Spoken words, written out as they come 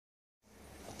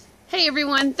Hey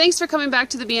everyone, thanks for coming back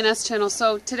to the BNS channel.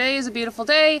 So today is a beautiful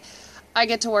day. I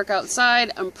get to work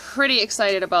outside. I'm pretty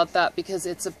excited about that because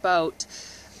it's about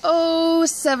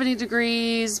 70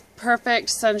 degrees, perfect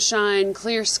sunshine,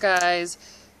 clear skies,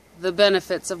 the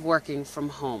benefits of working from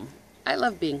home. I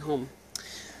love being home.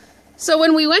 So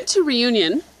when we went to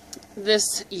Reunion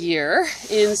this year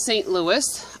in St.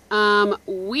 Louis,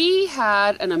 we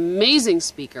had an amazing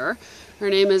speaker. Her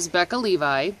name is Becca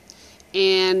Levi.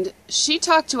 And she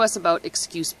talked to us about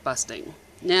excuse busting.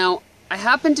 Now, I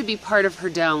happen to be part of her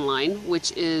downline,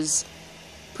 which is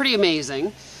pretty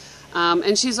amazing.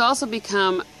 And she's also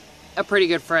become a pretty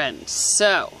good friend.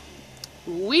 So,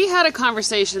 we had a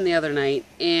conversation the other night,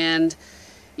 and,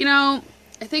 you know,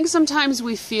 I think sometimes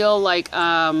we feel like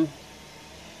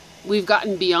we've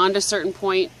gotten beyond a certain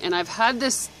point, and I've had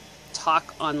this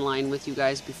talk online with you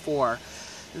guys before,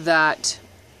 that,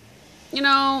 you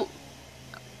know,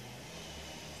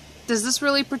 does this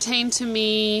really pertain to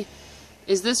me?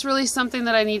 Is this really something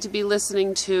that I need to be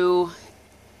listening to?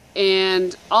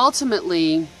 And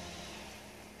ultimately,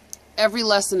 every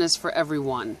lesson is for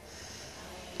everyone.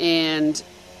 And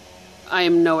I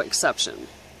am no exception.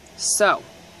 So,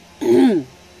 we're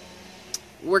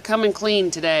coming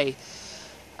clean today.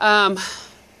 I'm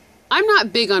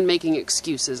not big on making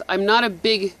excuses. I'm not a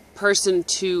big person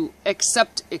to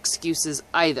accept excuses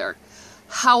either.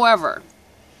 However,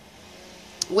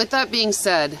 with that being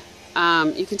said,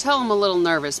 you can tell I'm a little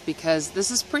nervous because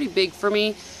this is pretty big for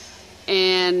me,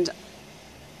 and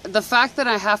the fact that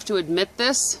I have to admit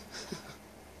this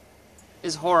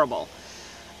is horrible.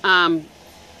 One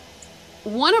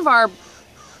of our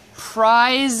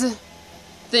prize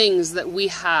things that we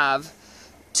have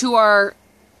to our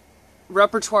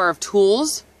repertoire of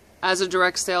tools as a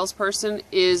direct salesperson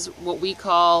is what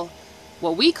Becca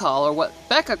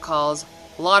calls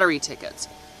lottery tickets.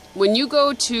 When you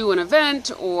go to an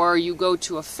event or you go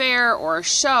to a fair or a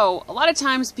show, a lot of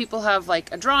times people have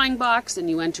like a drawing box and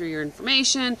you enter your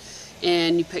information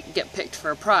and you get picked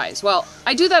for a prize. Well,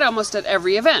 I do that almost at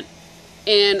every event.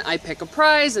 And I pick a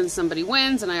prize and somebody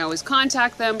wins and I always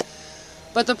contact them.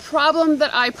 But the problem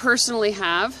that I personally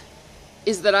have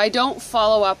is that I don't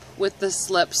follow up with the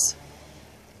slips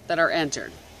that are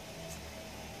entered.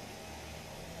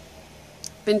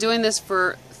 Been doing this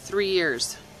for 3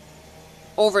 years.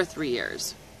 Over 3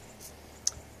 years.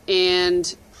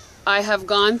 And I have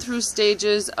gone through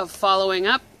stages of following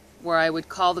up where I would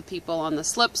call the people on the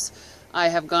slips. I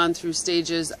have gone through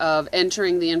stages of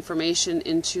entering the information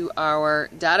into our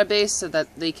database so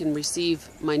that they can receive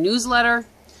my newsletter.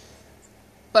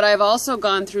 But I've also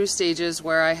gone through stages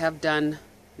where I have done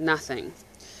nothing.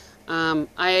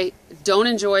 I don't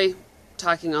enjoy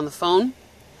talking on the phone.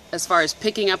 As far as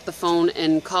picking up the phone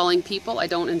and calling people, I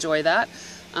don't enjoy that.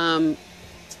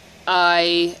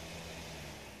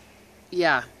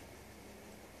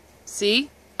 See,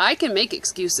 I can make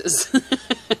excuses.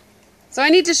 So I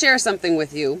need to share something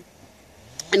with you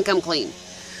and come clean.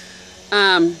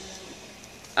 I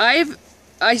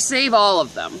save all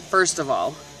of them, first of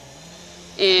all.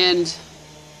 And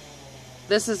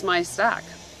this is my stack.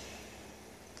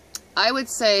 I would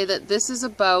say that this is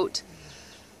about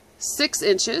 6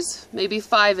 inches, maybe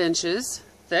 5 inches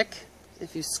thick.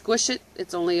 If you squish it,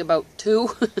 it's only about 2.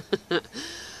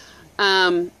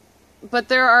 But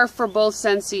there are for both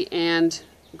Scentsy and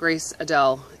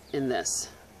GraceAdele in this.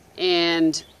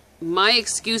 And my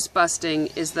excuse busting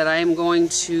is that I am going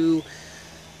to,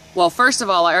 well, first of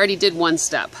all, I already did one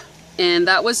step. And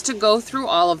that was to go through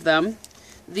all of them.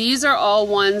 These are all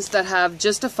ones that have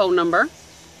just a phone number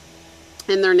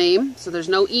in their name. So there's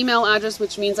no email address,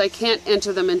 which means I can't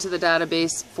enter them into the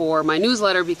database for my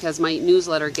newsletter because my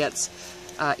newsletter gets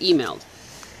emailed.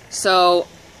 So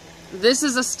this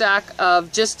is a stack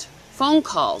of just phone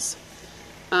calls.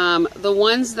 The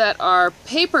ones that are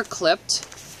paper clipped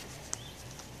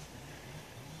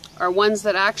are ones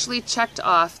that actually checked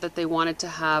off that they wanted to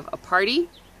have a party,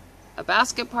 a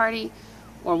basket party,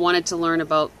 or wanted to learn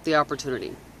about the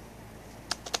opportunity.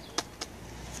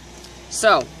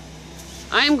 So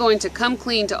I am going to come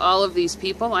clean to all of these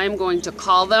people. I am going to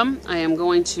call them. I am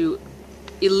going to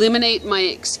eliminate my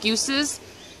excuses,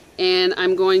 and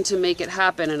I'm going to make it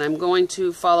happen, and I'm going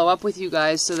to follow up with you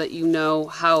guys so that you know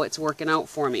how it's working out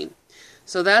for me.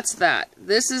 So that's that.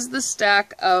 This is the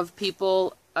stack of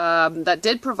people that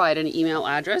did provide an email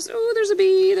address. Oh, there's a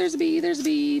bee, there's a bee, there's a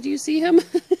bee. Do you see him?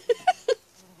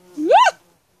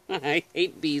 I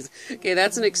hate bees. Okay,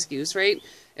 that's an excuse, right?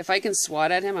 If I can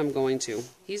swat at him, I'm going to.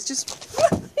 He's just...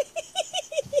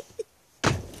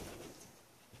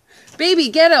 Baby,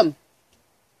 get him!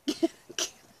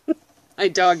 My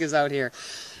dog is out here.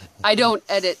 I don't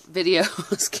edit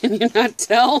videos. Can you not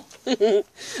tell?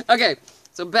 Okay,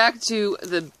 so back to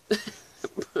the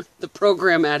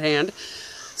program at hand.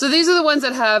 So these are the ones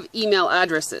that have email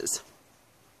addresses.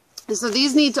 So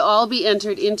these need to all be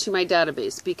entered into my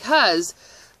database because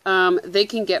they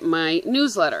can get my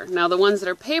newsletter. Now the ones that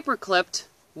are paper clipped,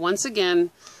 once again,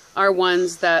 are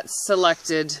ones that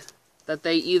selected that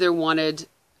they either wanted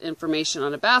information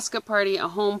on a basket party, a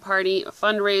home party, a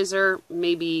fundraiser,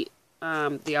 maybe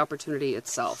the opportunity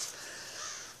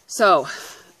itself. So,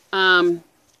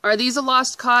 are these a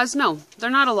lost cause? No, they're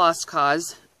not a lost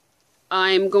cause.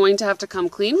 I'm going to have to come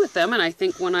clean with them, and I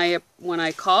think when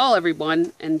I call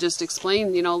everyone and just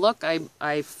explain, you know, look,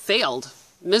 I failed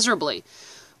miserably,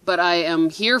 but I am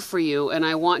here for you, and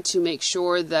I want to make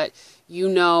sure that you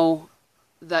know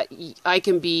that I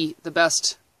can be the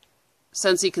best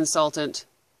Scentsy consultant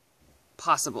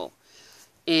possible.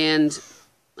 And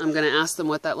I'm going to ask them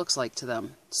what that looks like to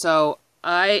them. So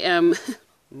I am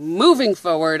moving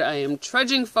forward. I am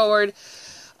trudging forward.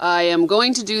 I am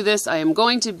going to do this. I am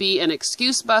going to be an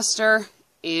excuse buster.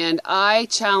 And I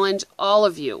challenge all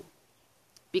of you,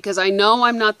 because I know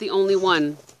I'm not the only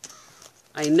one.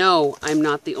 I know I'm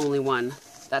not the only one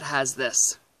that has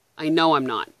this. I know I'm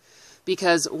not.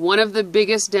 Because one of the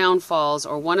biggest downfalls,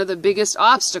 or one of the biggest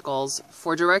obstacles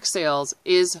for direct sales,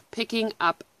 is picking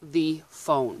up the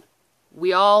phone.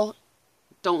 We all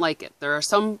don't like it. There are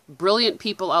some brilliant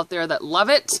people out there that love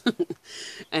it,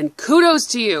 and kudos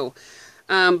to you.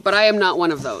 But I am not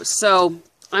one of those. So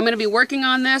I'm going to be working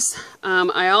on this.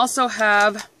 I also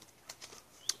have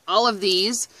all of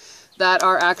these that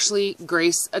are actually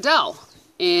GraceAdele.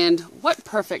 And what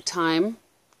perfect time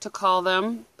to call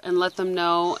them and let them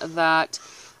know that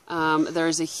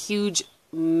there's a huge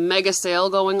mega sale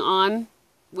going on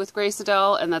with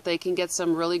GraceAdele, and that they can get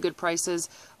some really good prices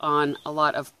on a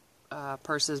lot of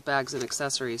purses, bags, and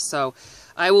accessories. So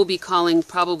I will be calling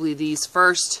probably these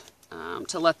first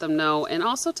to let them know, and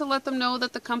also to let them know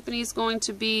that the company is going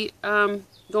to be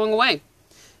going away,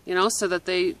 you know, so that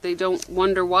they don't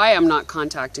wonder why I'm not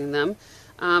contacting them,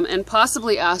 and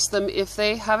possibly ask them if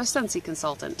they have a Scentsy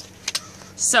consultant.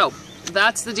 So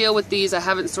that's the deal with these. I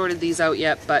haven't sorted these out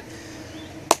yet, but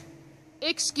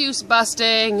excuse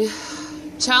busting.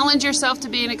 Challenge yourself to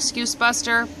be an excuse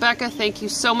buster. Becca, thank you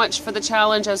so much for the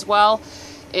challenge as well.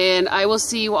 And I will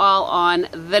see you all on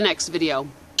the next video.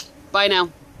 Bye now.